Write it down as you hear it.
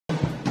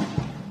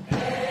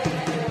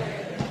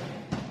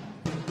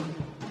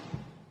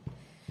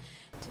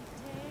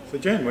So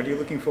Jen, what are you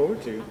looking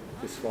forward to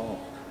this fall?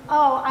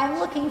 Oh, I'm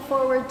looking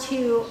forward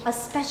to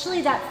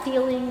especially that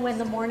feeling when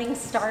the morning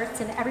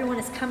starts and everyone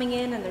is coming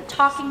in and they're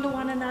talking to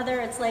one another.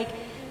 It's like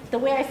the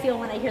way I feel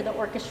when I hear the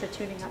orchestra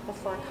tuning up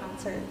before a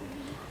concert.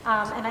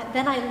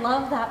 Then I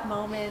love that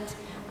moment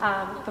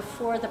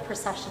before the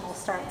processional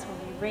starts,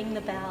 when we ring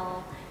the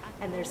bell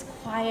and there's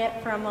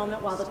quiet for a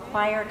moment while the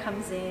choir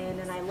comes in,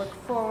 and I look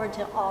forward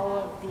to all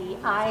of the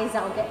eyes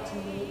I'll get to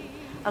meet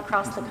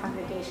across the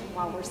congregation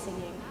while we're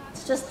singing.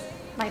 It's just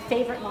my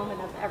favorite moment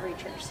of every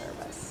church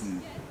service.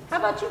 How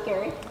about you,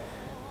 Gary?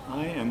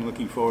 I am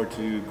looking forward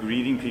to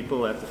greeting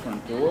people at the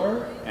front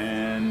door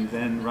and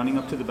then running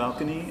up to the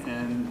balcony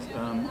and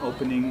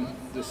opening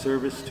the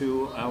service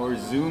to our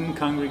Zoom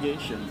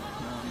congregation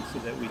so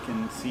that we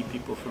can see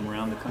people from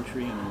around the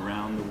country and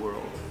around the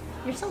world.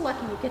 You're so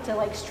lucky you get to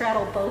like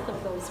straddle both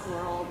of those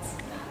worlds.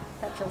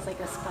 That feels like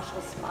a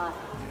special spot.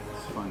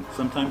 It's fun.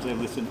 Sometimes I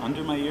listen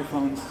under my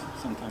earphones,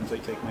 sometimes I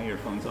take my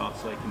earphones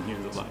off so I can hear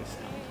the live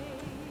sound.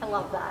 I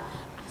love that.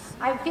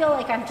 I feel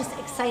like I'm just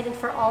excited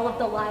for all of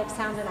the live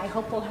sound, and I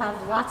hope we'll have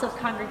lots of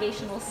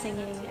congregational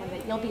singing and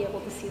that you'll be able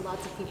to see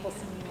lots of people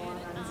singing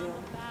along on Zoom.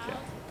 Yeah.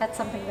 That's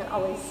something that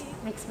always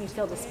makes me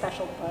feel the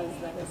special buzz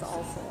that is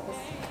All Souls.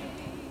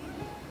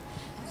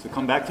 So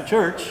come back to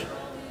church.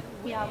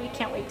 Yeah, we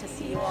can't wait to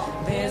see you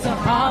all. There's a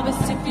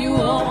harvest if you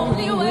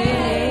only wait.